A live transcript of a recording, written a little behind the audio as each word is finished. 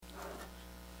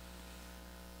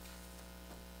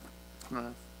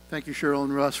Thank you, Cheryl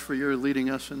and Russ, for your leading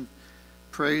us in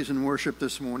praise and worship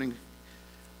this morning.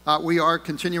 We are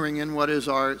continuing in what is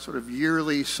our sort of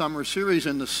yearly summer series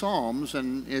in the Psalms,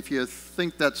 and if you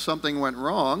think that something went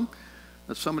wrong,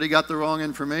 that somebody got the wrong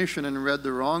information and read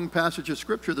the wrong passage of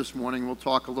Scripture this morning, we'll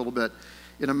talk a little bit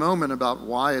in a moment about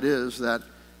why it is that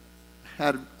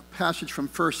had a passage from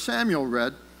 1 Samuel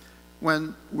read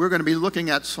when we're going to be looking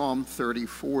at Psalm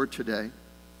 34 today.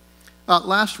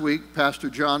 Last week, Pastor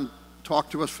John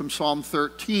talked to us from Psalm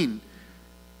 13,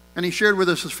 and he shared with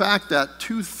us the fact that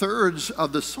 2/3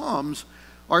 of the Psalms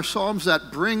are Psalms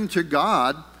that bring to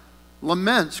God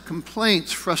laments,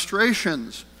 complaints,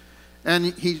 frustrations. And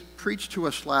he preached to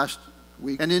us last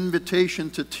week an invitation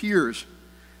to tears.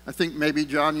 I think maybe,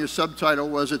 John, your subtitle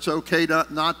was, "It's okay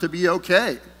not to be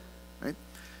okay." Right?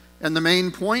 And the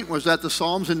main point was that the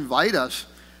Psalms invite us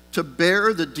to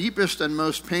bear the deepest and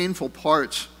most painful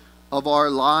parts of our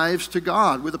lives to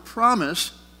God with a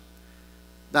promise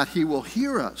that He will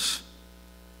hear us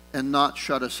and not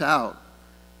shut us out,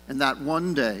 and that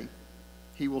one day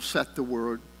He will set the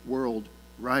world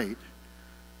right.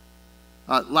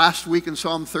 Last week in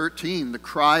Psalm 13, the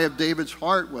cry of David's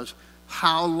heart was,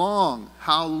 "How long,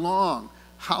 how long,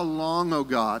 how long, O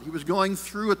God?" He was going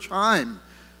through a time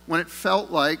when it felt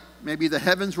like maybe the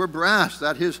heavens were brass,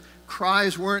 that his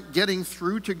cries weren't getting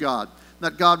through to God,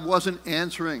 that God wasn't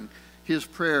answering his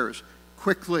prayers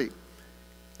quickly.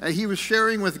 He was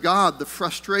sharing with God the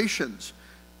frustrations,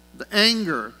 the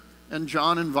anger, and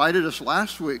John invited us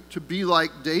last week to be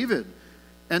like David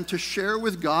and to share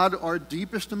with God our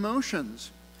deepest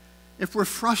emotions. If we're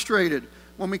frustrated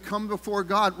when we come before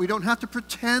God, we don't have to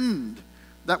pretend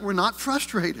that we're not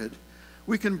frustrated.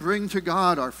 We can bring to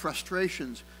God our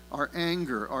frustrations, our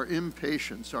anger, our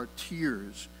impatience, our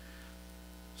tears.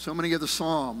 So many of the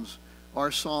Psalms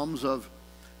are Psalms of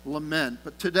lament.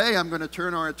 But today I'm going to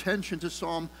turn our attention to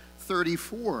Psalm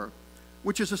 34,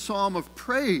 which is a psalm of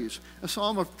praise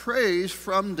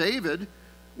from David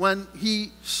when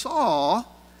he saw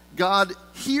God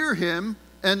hear him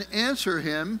and answer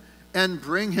him and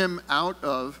bring him out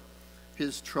of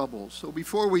his troubles. So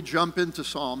before we jump into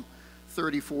Psalm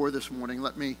 34 this morning,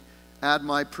 let me add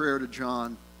my prayer to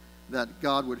John that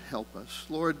God would help us.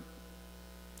 Lord,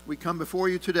 we come before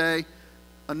you today,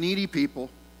 a needy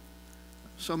people,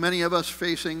 so many of us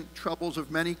facing troubles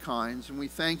of many kinds, and we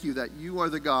thank you that you are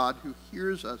the God who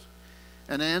hears us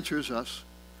and answers us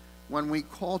when we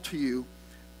call to you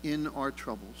in our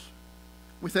troubles.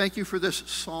 We thank you for this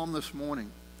psalm this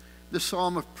morning, this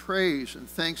psalm of praise and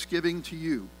thanksgiving to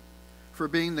you for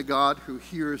being the God who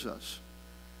hears us,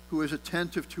 who is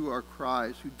attentive to our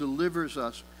cries, who delivers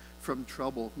us from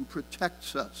trouble, who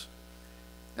protects us,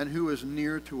 and who is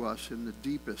near to us in the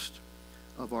deepest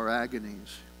of our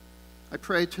agonies. I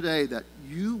pray today that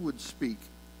you would speak,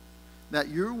 that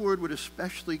your word would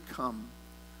especially come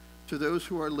to those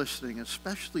who are listening,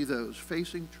 especially those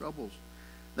facing troubles,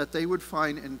 that they would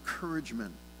find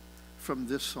encouragement from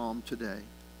this psalm today.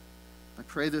 I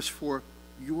pray this for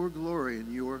your glory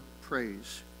and your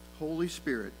praise. Holy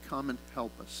Spirit, come and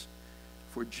help us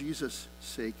for Jesus'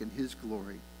 sake and his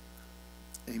glory.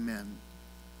 Amen.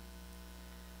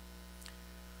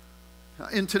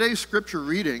 In today's scripture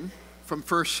reading from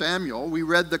 1 Samuel, we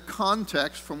read the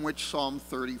context from which Psalm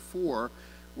 34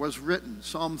 was written.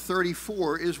 Psalm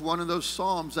 34 is one of those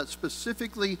psalms that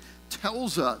specifically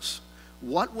tells us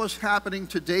what was happening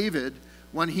to David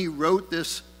when he wrote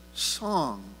this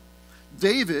song.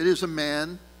 David is a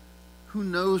man who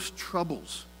knows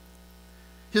troubles.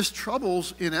 His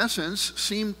troubles, in essence,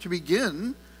 seem to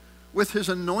begin with his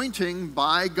anointing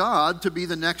by God to be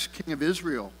the next king of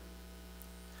Israel.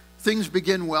 Things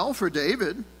begin well for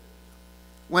David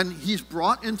when he's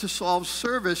brought into Saul's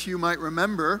service, you might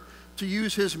remember, to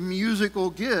use his musical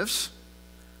gifts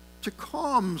to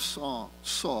calm Saul,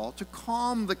 to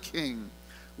calm the king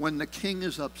when the king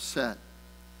is upset.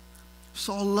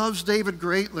 Saul loves David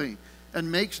greatly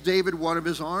and makes David one of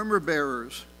his armor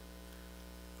bearers.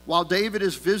 While David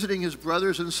is visiting his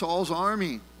brothers in Saul's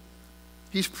army,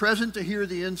 he's present to hear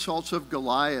the insults of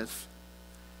Goliath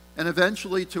and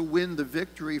eventually to win the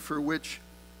victory for which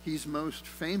he's most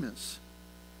famous.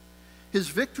 His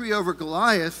victory over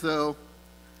Goliath, though,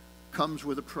 comes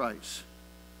with a price,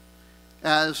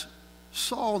 as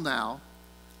Saul now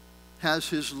has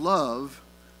his love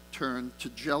turned to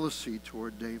jealousy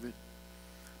toward David.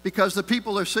 Because the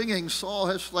people are singing, Saul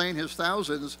has slain his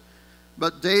thousands,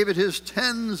 but David his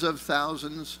tens of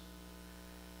thousands.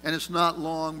 And it's not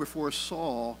long before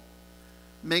Saul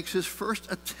makes his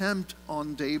first attempt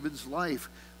on David's life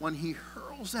when he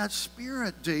hurls that spear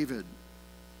at David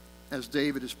as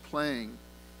David is playing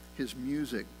his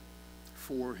music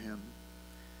for him.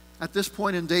 At this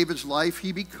point in David's life,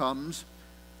 he becomes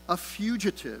a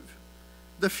fugitive.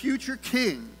 The future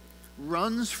king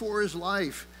runs for his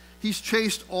life. He's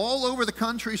chased all over the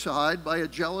countryside by a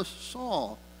jealous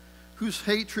Saul, whose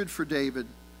hatred for David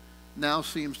now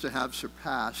seems to have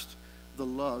surpassed the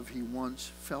love he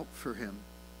once felt for him.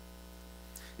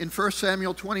 In 1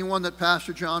 Samuel 21 that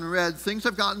Pastor John read, things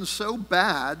have gotten so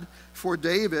bad for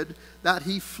David that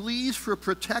he flees for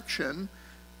protection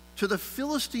to the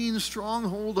Philistine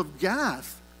stronghold of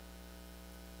Gath.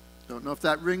 Don't know if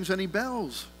that rings any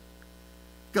bells.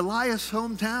 Goliath's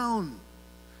hometown.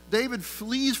 David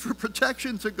flees for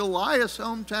protection to Goliath's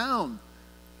hometown.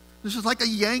 This is like a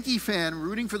Yankee fan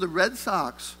rooting for the Red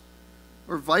Sox,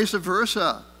 or vice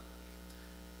versa.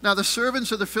 Now, the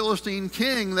servants of the Philistine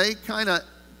king, they kind of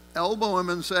elbow him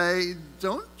and say,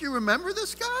 don't you remember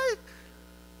this guy?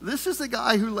 This is the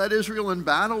guy who led Israel in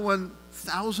battle when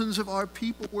thousands of our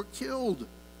people were killed.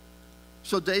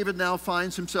 So David now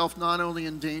finds himself not only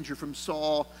in danger from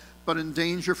Saul, but in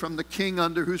danger from the king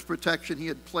under whose protection he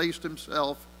had placed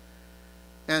himself.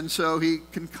 And so he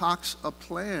concocts a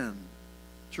plan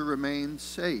to remain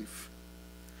safe.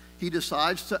 He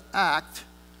decides to act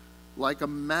like a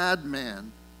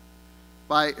madman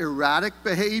by erratic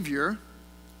behavior,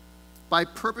 by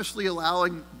purposely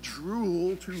allowing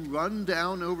drool to run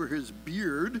down over his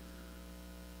beard.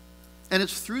 And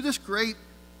it's through this great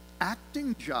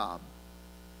acting job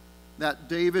that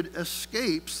David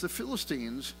escapes the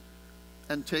Philistines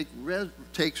and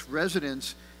takes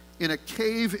residence in a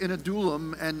cave in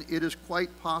Adullam, and it is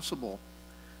quite possible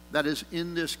that is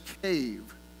in this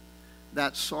cave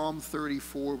that Psalm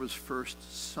 34 was first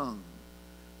sung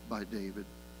by David.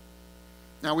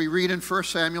 Now we read in 1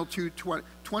 Samuel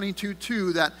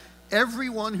 22:2 that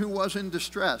everyone who was in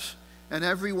distress and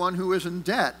everyone who was in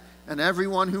debt and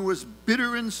everyone who was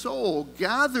bitter in soul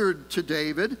gathered to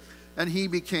David, and he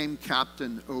became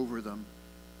captain over them.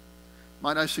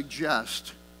 Might I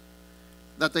suggest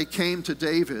that they came to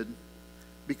David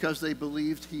because they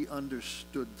believed he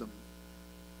understood them.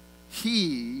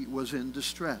 He was in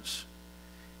distress.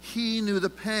 He knew the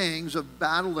pangs of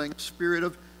battling a spirit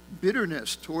of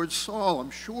bitterness towards Saul,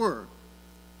 I'm sure.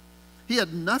 He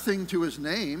had nothing to his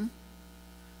name,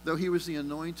 though he was the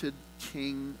anointed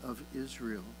king of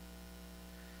Israel.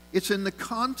 It's in the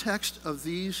context of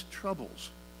these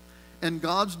troubles and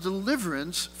God's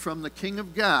deliverance from the king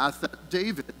of Gath that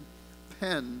David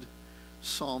penned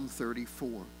Psalm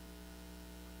 34.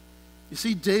 You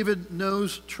see, David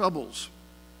knows troubles,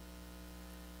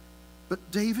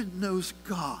 but David knows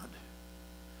God.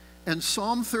 And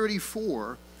Psalm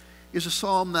 34 is a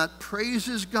psalm that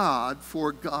praises God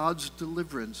for God's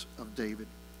deliverance of David.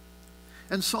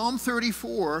 And in Psalm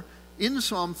 34,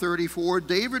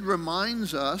 David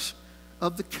reminds us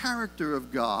of the character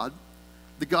of God,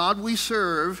 the God we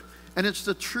serve, and it's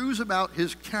the truths about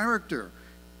his character,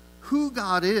 who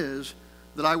God is,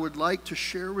 that I would like to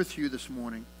share with you this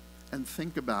morning and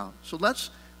think about. So let's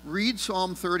read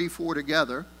Psalm 34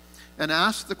 together and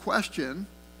ask the question,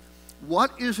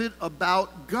 what is it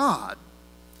about God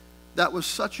that was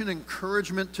such an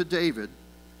encouragement to David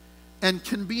and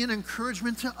can be an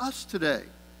encouragement to us today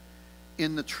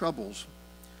in the troubles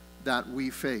that we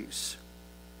face?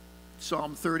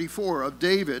 Psalm 34 of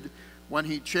David, when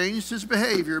he changed his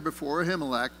behavior before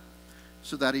Ahimelech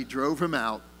so that he drove him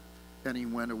out and he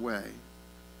went away.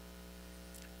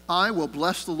 I will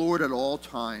bless the Lord at all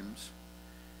times.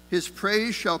 His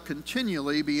praise shall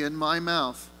continually be in my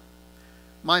mouth.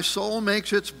 My soul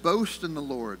makes its boast in the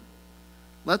Lord.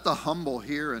 Let the humble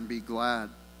hear and be glad.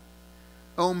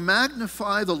 Oh,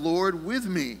 magnify the Lord with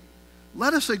me.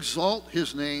 Let us exalt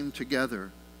his name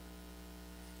together.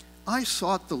 I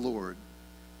sought the Lord,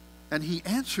 and he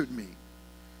answered me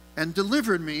and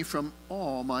delivered me from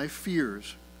all my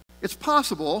fears. It's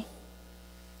possible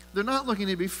they're not looking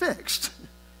to be fixed.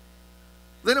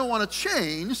 They don't want to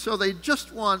change, so they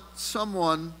just want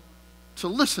someone to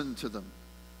listen to them.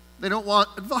 They don't want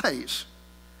advice.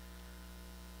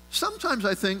 Sometimes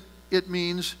I think it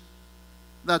means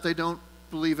that they don't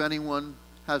believe anyone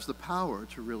has the power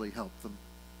to really help them.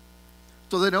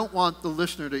 So they don't want the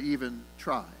listener to even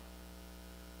try.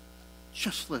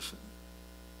 Just listen.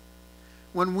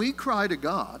 When we cry to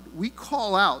God, we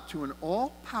call out to an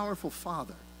all-powerful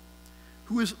Father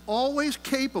who is always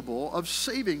capable of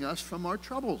saving us from our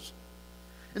troubles.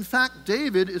 In fact,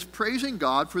 David is praising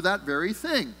God for that very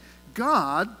thing.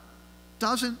 God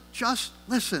doesn't just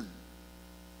listen.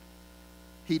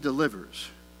 He delivers.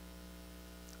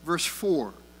 Verse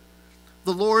 4,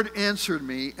 the Lord answered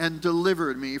me and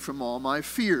delivered me from all my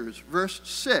fears. Verse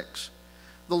 6,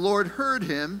 the Lord heard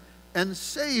him and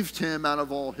saved him out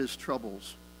of all his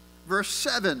troubles. Verse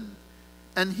 7,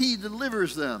 and he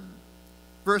delivers them.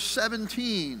 Verse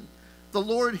 17, the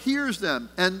Lord hears them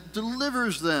and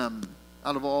delivers them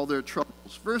out of all their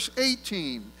troubles. Verse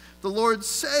 18, the Lord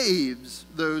saves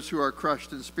those who are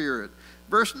crushed in spirit.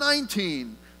 Verse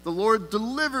 19, the Lord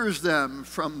delivers them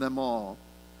from them all.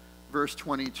 Verse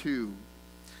 22,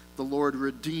 the Lord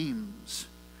redeems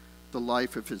the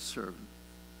life of his servant.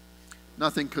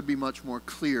 Nothing could be much more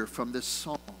clear from this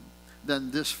psalm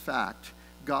than this fact.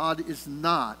 God is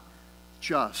not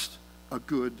just a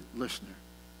good listener.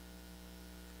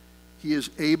 He is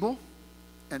able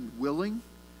and willing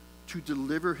to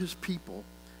deliver his people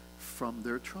from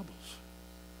their troubles.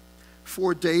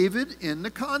 For David, in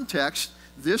the context,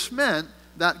 this meant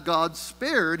that God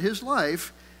spared his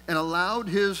life and allowed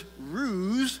his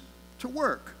ruse to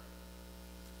work.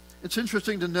 It's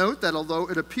interesting to note that although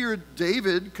it appeared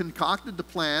David concocted the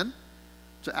plan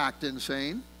to act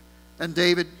insane, and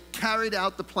David carried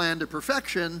out the plan to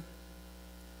perfection,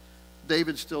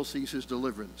 David still sees his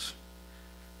deliverance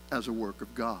as a work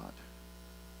of God.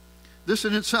 This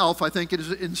in itself, I think,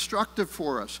 is instructive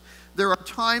for us. There are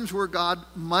times where God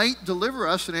might deliver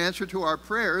us in answer to our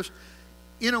prayers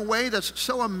in a way that's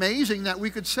so amazing that we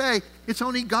could say, it's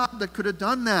only God that could have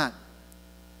done that.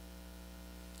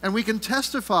 And we can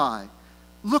testify,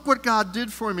 look what God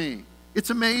did for me. It's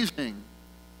amazing.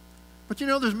 But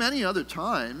there's many other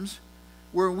times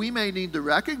where we may need to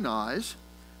recognize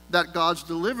that God's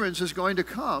deliverance is going to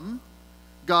come,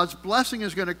 God's blessing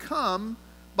is going to come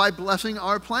by blessing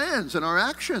our plans and our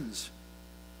actions.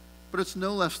 But it's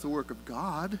no less the work of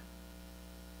God.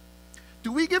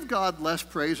 Do we give God less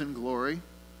praise and glory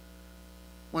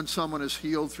when someone is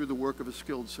healed through the work of a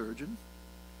skilled surgeon?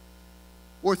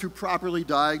 Or through properly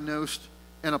diagnosed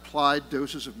and applied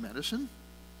doses of medicine?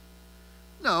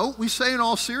 No, we say in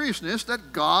all seriousness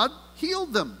that God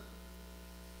healed them.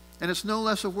 And it's no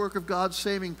less a work of God's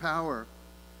saving power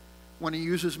when he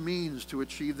uses means to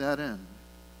achieve that end.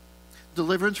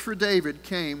 Deliverance for David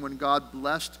came when God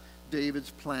blessed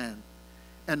David's plan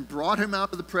and brought him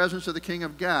out of the presence of the king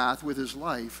of Gath with his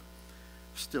life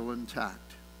still intact.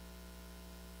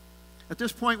 At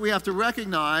this point, we have to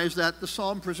recognize that the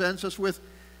psalm presents us with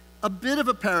a bit of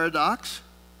a paradox.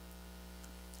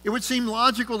 It would seem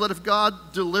logical that if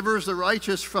God delivers the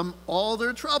righteous from all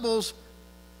their troubles,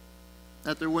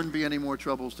 that there wouldn't be any more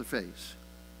troubles to face.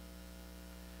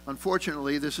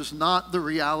 Unfortunately, this is not the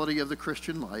reality of the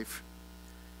Christian life.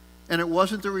 And it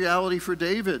wasn't the reality for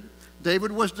David.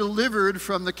 David was delivered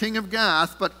from the king of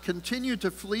Gath, but continued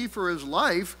to flee for his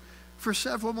life for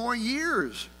several more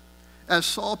years as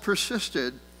Saul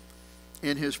persisted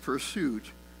in his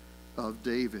pursuit of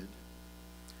David.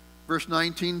 Verse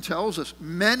 19 tells us,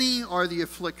 many are the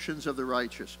afflictions of the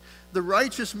righteous. The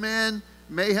righteous man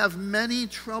may have many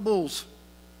troubles,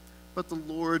 but the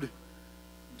Lord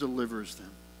delivers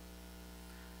them.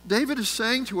 David is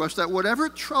saying to us that whatever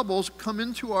troubles come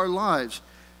into our lives,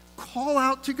 call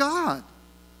out to God.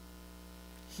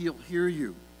 He'll hear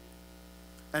you,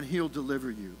 and he'll deliver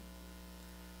you.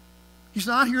 He's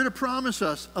not here to promise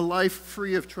us a life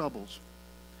free of troubles.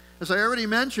 As I already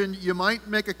mentioned, you might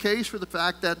make a case for the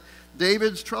fact that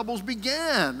David's troubles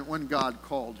began when God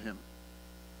called him.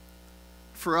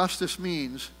 For us, this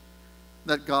means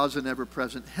that God's an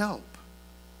ever-present help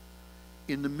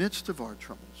in the midst of our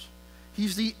troubles.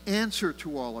 He's the answer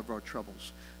to all of our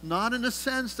troubles. Not in the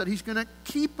sense that he's going to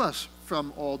keep us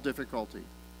from all difficulty,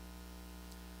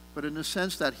 but in the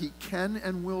sense that he can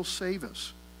and will save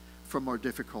us from our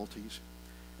difficulties,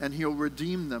 and he'll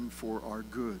redeem them for our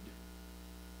good.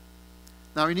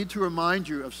 Now, I need to remind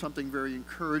you of something very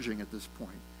encouraging at this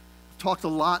point. I've talked a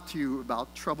lot to you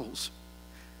about troubles.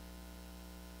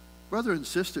 Brother and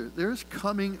sister, there's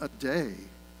coming a day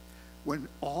when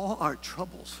all our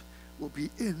troubles will be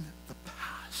in the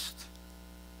past.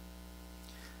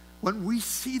 When we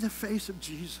see the face of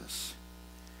Jesus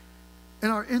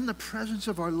and are in the presence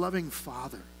of our loving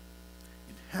Father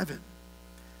in heaven,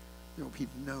 there will be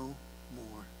no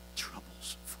more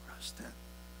troubles for us then.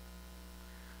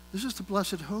 This is the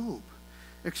blessed hope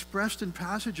expressed in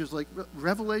passages like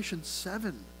Revelation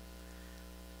 7,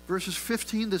 verses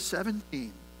 15 to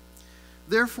 17.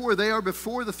 Therefore they are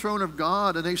before the throne of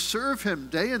God, and they serve him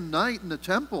day and night in the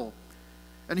temple.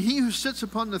 And he who sits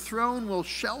upon the throne will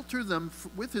shelter them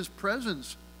with his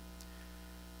presence.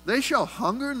 They shall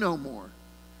hunger no more.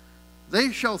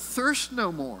 They shall thirst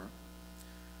no more.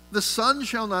 The sun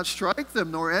shall not strike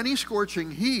them, nor any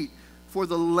scorching heat. For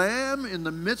the Lamb in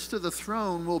the midst of the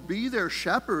throne will be their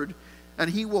shepherd, and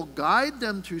he will guide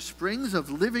them to springs of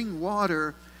living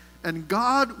water, and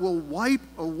God will wipe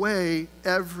away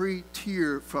every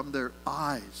tear from their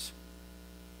eyes.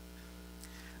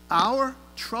 Our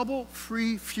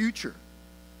trouble-free future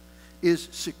is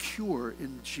secure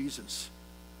in Jesus.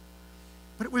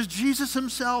 But it was Jesus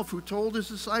himself who told his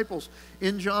disciples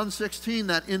in John 16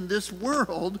 that in this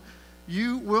world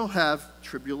you will have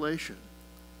tribulation.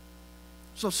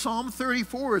 So Psalm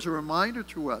 34 is a reminder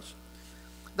to us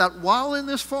that while in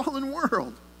this fallen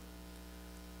world,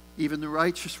 even the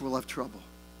righteous will have trouble.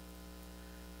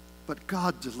 But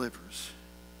God delivers.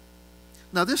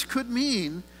 Now this could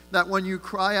mean that when you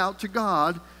cry out to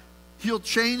God, he'll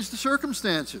change the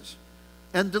circumstances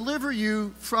and deliver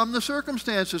you from the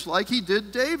circumstances like he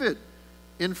did David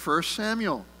in 1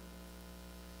 Samuel.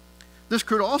 This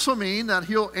could also mean that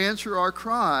he'll answer our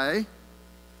cry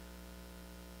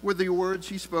with the words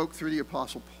he spoke through the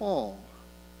Apostle Paul.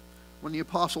 When the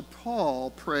Apostle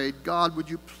Paul prayed, God, would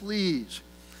you please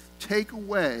take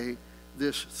away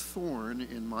this thorn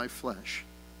in my flesh?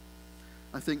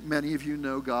 I think many of you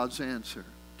know God's answer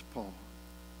to Paul.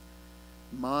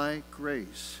 My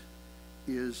grace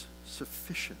is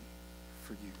sufficient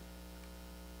for you.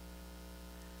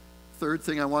 Third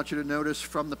thing I want you to notice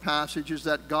from the passage is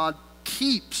that God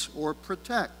keeps or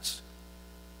protects.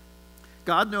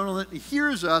 God not only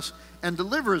hears us and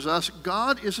delivers us,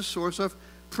 God is a source of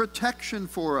protection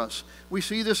for us. We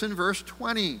see this in verse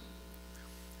 20,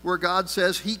 where God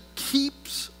says he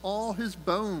keeps all his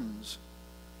bones.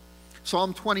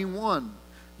 Psalm 21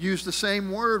 used the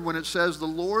same word when it says, the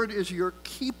Lord is your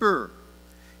keeper.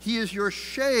 He is your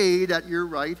shade at your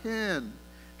right hand.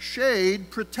 Shade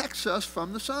protects us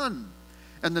from the sun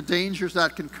and the dangers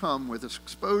that can come with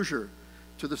exposure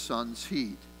to the sun's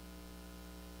heat.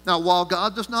 Now, while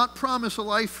God does not promise a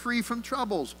life free from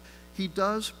troubles, he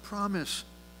does promise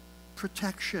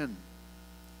protection.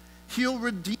 He'll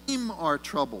redeem our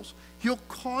troubles. He'll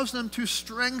cause them to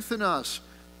strengthen us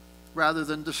rather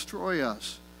than destroy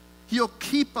us. He'll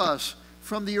keep us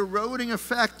from the eroding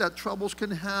effect that troubles can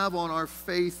have on our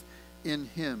faith in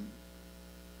him.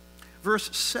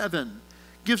 Verse 7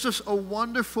 gives us a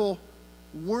wonderful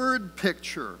word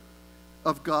picture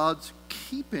of God's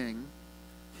keeping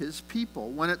his people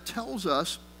when it tells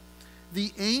us,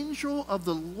 the angel of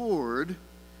the Lord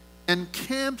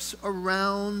encamps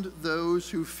around those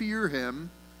who fear him,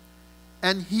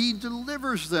 and he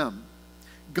delivers them.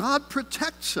 God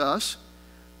protects us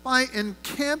by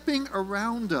encamping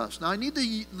around us. Now, I need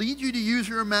to lead you to use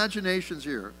your imaginations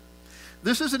here.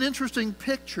 This is an interesting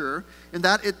picture in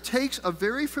that it takes a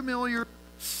very familiar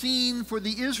scene for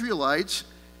the Israelites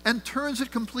and turns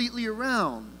it completely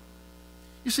around.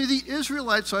 You see, the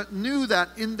Israelites knew that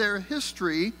in their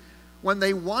history, when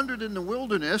they wandered in the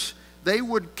wilderness, they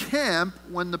would camp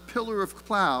when the pillar of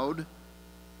cloud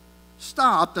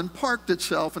stopped and parked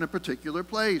itself in a particular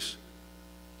place.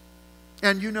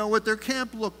 And you know what their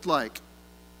camp looked like.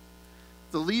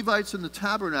 The Levites in the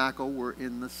tabernacle were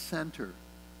in the center.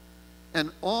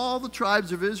 And all the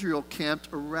tribes of Israel camped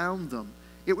around them.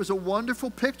 It was a wonderful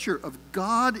picture of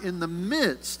God in the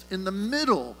midst, in the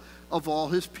middle of all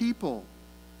his people.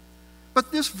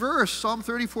 But this verse, Psalm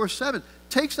 34:7,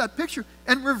 takes that picture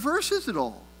and reverses it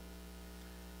all.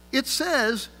 It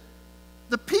says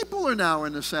the people are now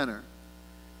in the center,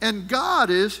 and God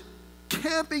is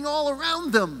camping all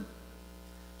around them,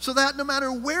 so that no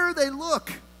matter where they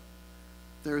look,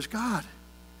 there's God.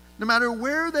 No matter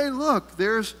where they look,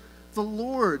 there's the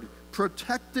Lord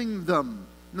protecting them.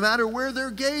 No matter where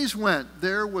their gaze went,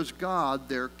 there was God,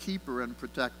 their keeper and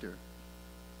protector.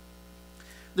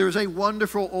 There's a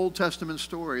wonderful Old Testament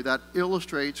story that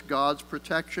illustrates God's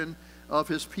protection of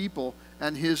his people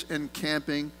and his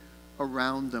encamping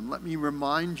around them. Let me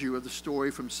remind you of the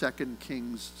story from 2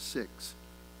 Kings 6.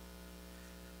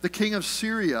 The king of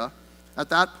Syria at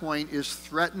that point is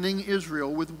threatening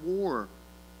Israel with war.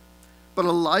 But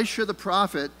Elisha the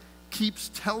prophet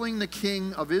keeps telling the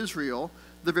king of Israel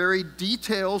the very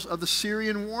details of the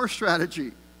Syrian war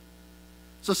strategy.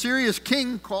 So Syria's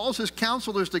king calls his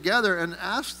counselors together and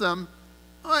asks them,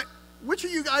 all right, which of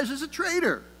you guys is a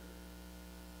traitor?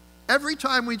 Every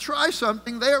time we try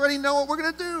something, they already know what we're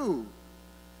going to do.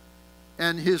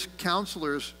 And his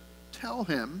counselors tell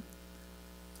him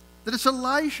that it's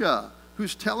Elisha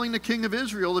who's telling the king of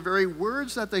Israel the very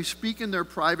words that they speak in their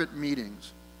private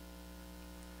meetings.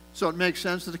 So it makes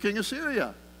sense to the king of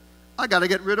Syria. I got to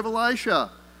get rid of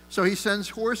Elisha. So he sends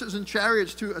horses and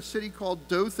chariots to a city called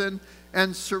Dothan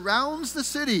and surrounds the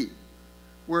city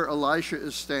where Elisha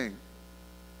is staying.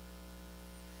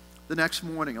 The next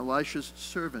morning, Elisha's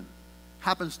servant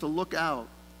happens to look out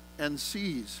and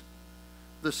sees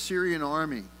the Syrian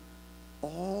army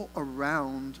all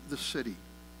around the city.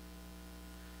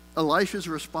 Elisha's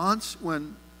response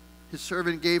when his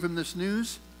servant gave him this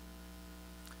news: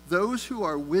 those who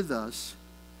are with us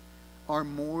are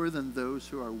more than those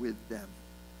who are with them.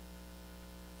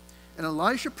 And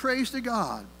Elisha prays to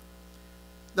God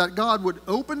that God would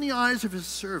open the eyes of his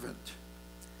servant.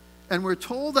 And we're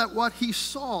told that what he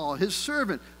saw, his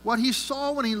servant, what he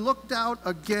saw when he looked out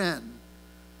again,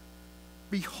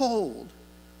 behold,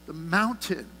 the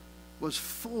mountain was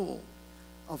full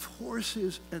of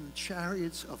horses and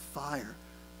chariots of fire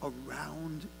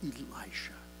around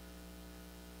Elisha.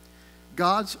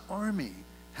 God's army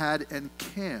had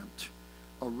encamped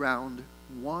around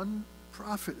one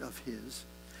prophet of his,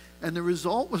 and the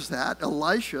result was that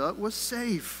Elisha was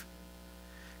safe.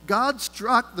 God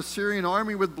struck the Syrian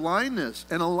army with blindness,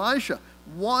 and Elisha,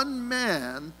 one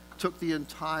man, took the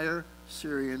entire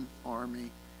Syrian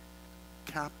army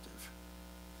captive.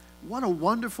 What a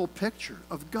wonderful picture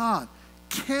of God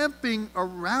camping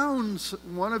around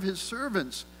one of his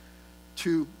servants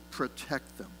to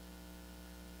protect them.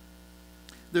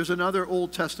 There's another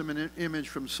Old Testament image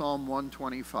from Psalm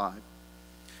 125.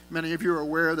 Many of you are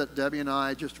aware that Debbie and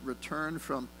I just returned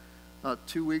from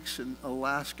 2 weeks in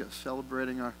Alaska,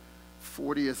 celebrating our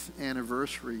 40th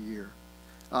anniversary year.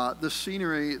 The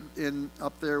scenery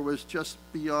up there was just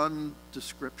beyond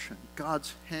description.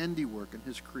 God's handiwork and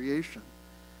his creation.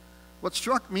 What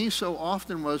struck me so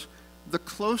often was the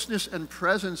closeness and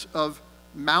presence of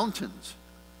mountains.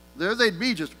 There they'd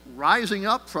be, just rising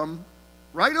up from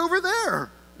right over there,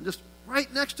 just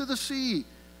right next to the sea.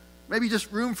 Maybe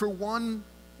just room for one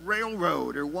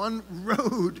railroad or one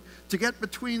road to get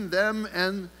between them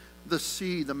and the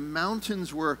sea. The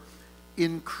mountains were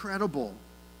incredible.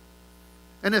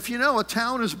 And if you know a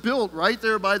town is built right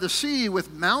there by the sea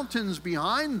with mountains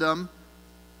behind them,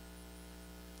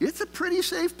 it's a pretty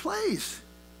safe place.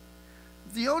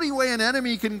 The only way an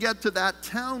enemy can get to that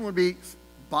town would be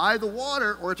by the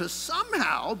water, or to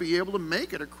somehow be able to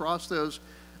make it across those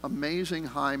amazing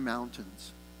high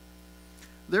mountains.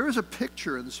 There is a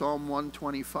picture in Psalm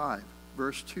 125,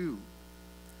 verse 2,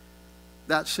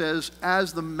 that says,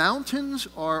 "As the mountains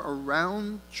are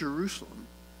around Jerusalem,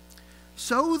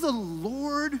 so the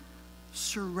Lord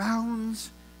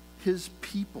surrounds his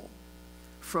people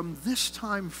from this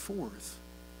time forth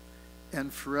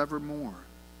and forevermore."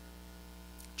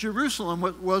 Jerusalem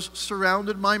was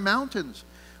surrounded by mountains,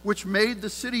 which made the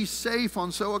city safe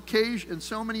on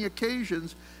so many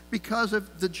occasions because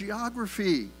of the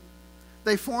geography.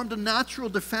 They formed a natural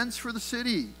defense for the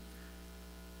city,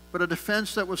 but a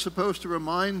defense that was supposed to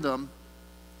remind them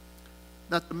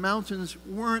that the mountains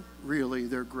weren't really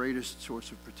their greatest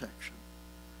source of protection.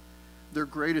 Their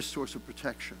greatest source of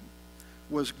protection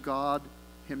was God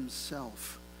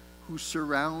himself, who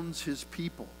surrounds his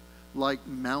people like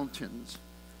mountains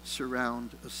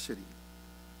surround a city.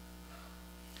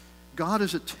 God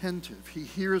is attentive. He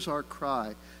hears our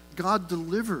cry. God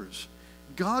delivers.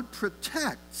 God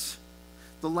protects.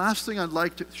 The last thing I'd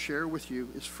like to share with you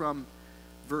is from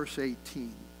verse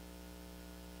 18.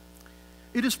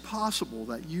 It is possible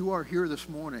that you are here this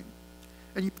morning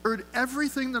and you've heard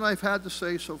everything that I've had to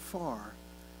say so far,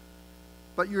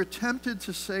 but you're tempted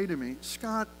to say to me,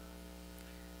 "Scott,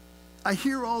 I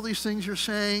hear all these things you're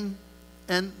saying,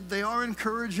 and they are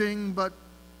encouraging, but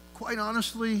quite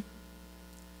honestly,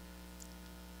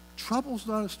 trouble's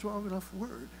not a strong enough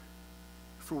word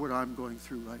for what I'm going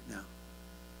through right now."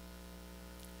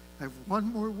 I have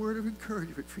one more word of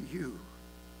encouragement for you.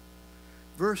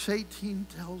 Verse 18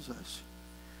 tells us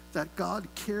that God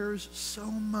cares so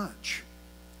much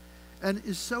and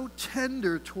is so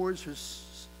tender towards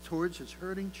his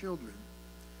hurting children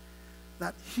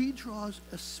that he draws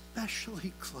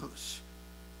especially close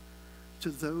to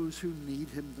those who need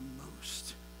him the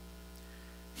most.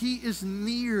 He is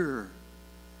near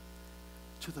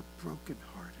to the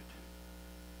brokenhearted.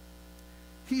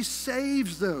 He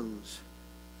saves those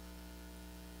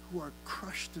who are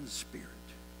crushed in spirit.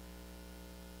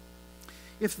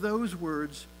 If those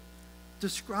words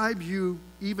describe you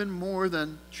even more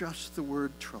than just the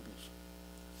word troubles,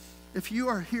 if you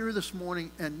are here this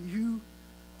morning and you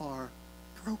are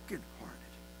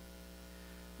brokenhearted,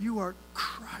 you are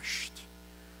crushed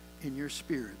in your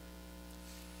spirit,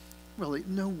 well,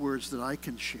 no words that I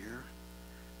can share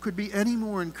could be any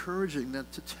more encouraging than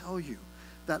to tell you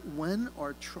that when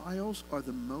our trials are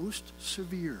the most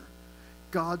severe,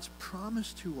 God's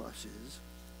promise to us is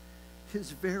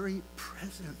his very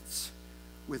presence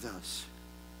with us.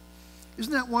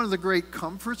 Isn't that one of the great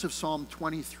comforts of Psalm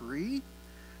 23?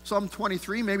 Psalm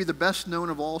 23 may be the best known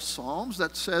of all Psalms,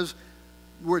 that says,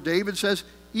 where David says,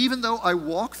 "Even though I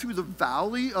walk through the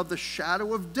valley of the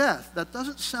shadow of death." That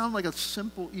doesn't sound like a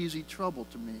simple, easy trouble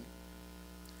to me.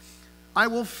 "I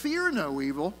will fear no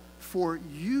evil, for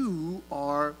you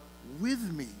are with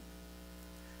me.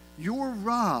 Your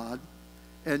rod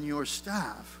and your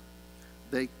staff,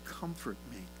 they comfort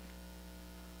me.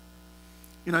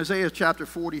 In Isaiah chapter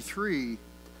 43,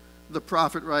 the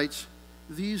prophet writes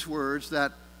these words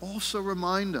that also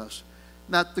remind us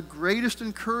that the greatest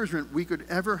encouragement we could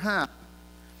ever have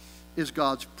is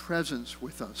God's presence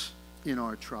with us in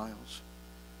our trials.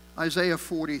 Isaiah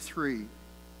 43.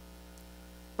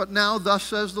 But now thus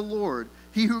says the Lord,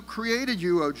 He who created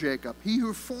you, O Jacob, He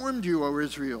who formed you, O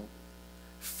Israel,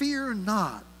 fear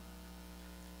not,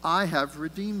 I have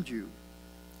redeemed you.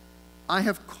 I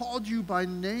have called you by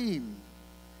name.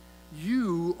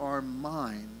 You are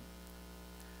mine.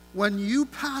 When you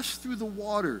pass through the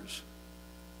waters,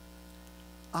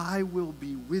 I will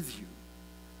be with you.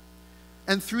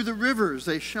 And through the rivers,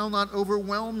 they shall not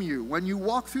overwhelm you. When you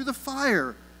walk through the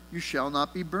fire, you shall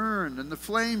not be burned, and the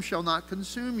flame shall not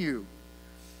consume you.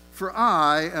 For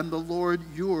I am the Lord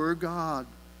your God,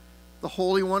 the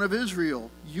Holy One of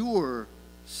Israel, your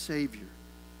Savior.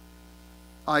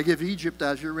 I give Egypt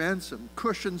as your ransom,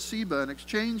 Cush and Seba in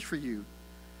exchange for you,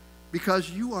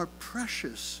 because you are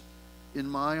precious in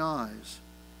my eyes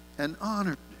and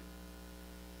honored,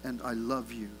 and I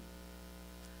love you.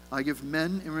 I give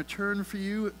men in return for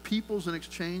you, peoples in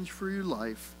exchange for your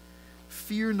life.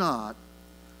 Fear not,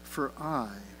 for I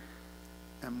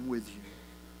am with you.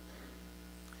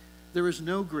 There is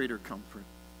no greater comfort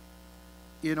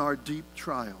in our deep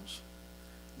trials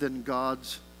than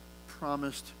God's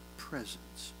promised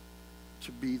presence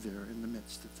to be there in the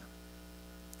midst of them.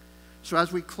 So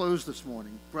as we close this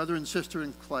morning, brother and sister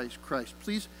in Christ,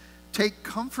 please take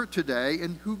comfort today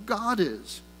in who God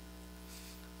is.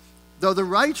 Though the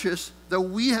righteous, though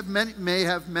we may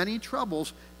have many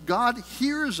troubles, God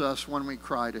hears us when we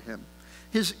cry to Him.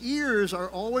 His ears are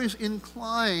always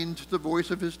inclined to the voice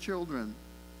of His children.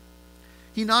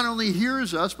 He not only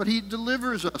hears us, but He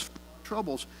delivers us from our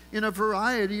troubles in a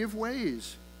variety of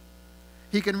ways.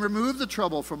 He can remove the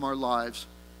trouble from our lives,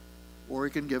 or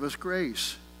He can give us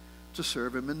grace to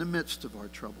serve Him in the midst of our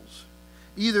troubles.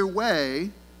 Either way,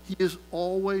 He is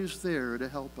always there to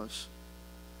help us.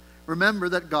 Remember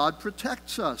that God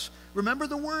protects us. Remember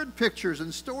the word pictures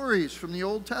and stories from the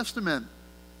Old Testament.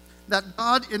 That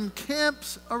God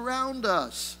encamps around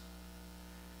us,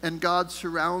 and God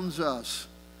surrounds us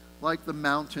like the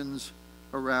mountains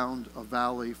around a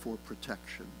valley for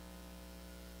protection.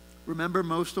 Remember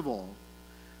most of all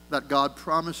that God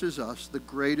promises us the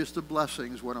greatest of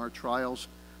blessings when our trials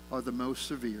are the most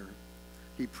severe.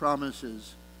 He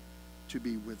promises to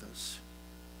be with us.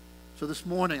 So this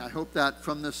morning, I hope that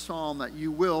from this psalm that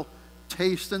you will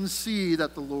taste and see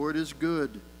that the Lord is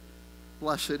good.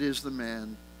 Blessed is the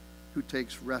man who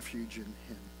takes refuge in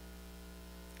Him.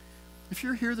 If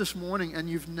you're here this morning and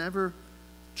you've never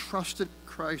trusted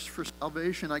Christ for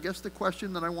salvation, I guess the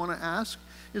question that I want to ask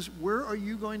is, where are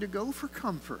you going to go for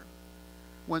comfort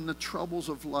when the troubles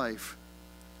of life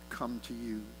come to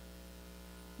you?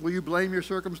 Will you blame your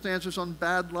circumstances on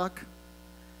bad luck?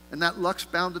 And that luck's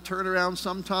bound to turn around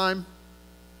sometime?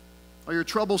 Are your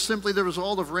troubles simply the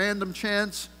result of random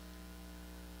chance?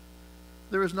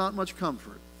 There is not much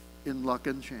comfort in luck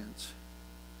and chance.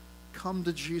 Come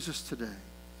to Jesus today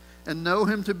and know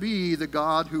Him to be the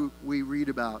God who we read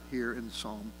about here in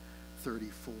Psalm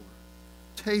 34.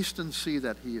 Taste and see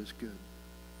that He is good.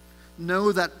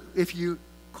 Know that if you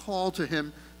call to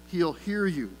Him, He'll hear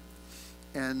you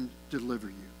and deliver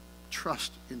you.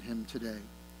 Trust in Him today,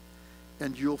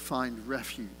 and you'll find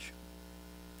refuge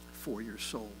for your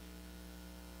soul.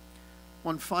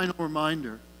 One final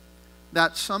reminder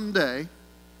that someday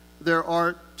there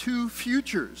are two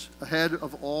futures ahead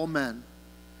of all men.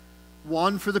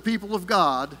 One for the people of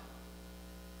God,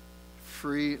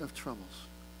 free of troubles.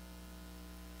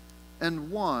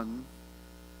 And one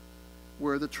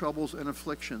where the troubles and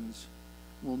afflictions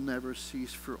will never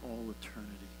cease for all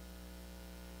eternity.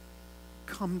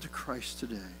 Come to Christ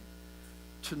today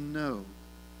to know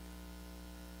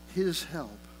His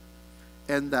help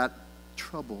and that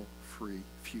trouble-free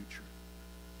future.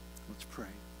 Let's pray.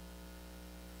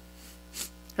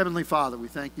 Heavenly Father, we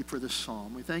thank You for this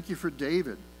psalm. We thank You for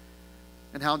David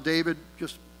and how David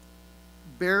just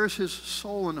bears his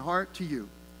soul and heart to You.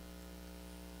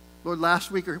 Lord,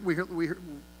 last week we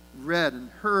read and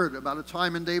heard about a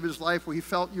time in David's life where he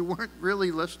felt You weren't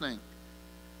really listening.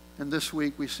 And this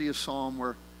week we see a psalm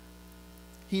where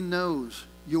he knows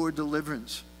Your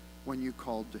deliverance when You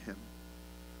called to him.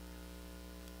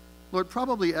 Lord,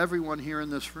 probably everyone here in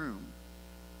this room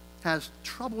has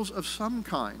troubles of some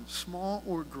kind, small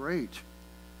or great.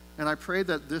 And I pray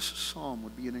that this psalm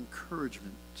would be an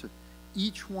encouragement to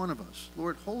each one of us.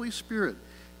 Lord, Holy Spirit,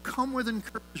 come with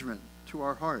encouragement to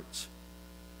our hearts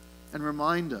and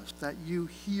remind us that You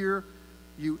hear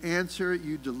You answer,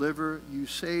 you deliver, you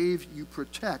save, you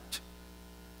protect,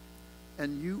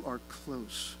 and you are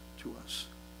close to us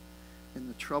in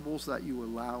the troubles that you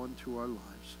allow into our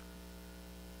lives.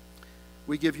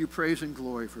 We give you praise and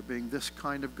glory for being this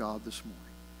kind of God this morning.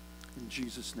 In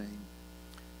Jesus' name,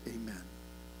 amen.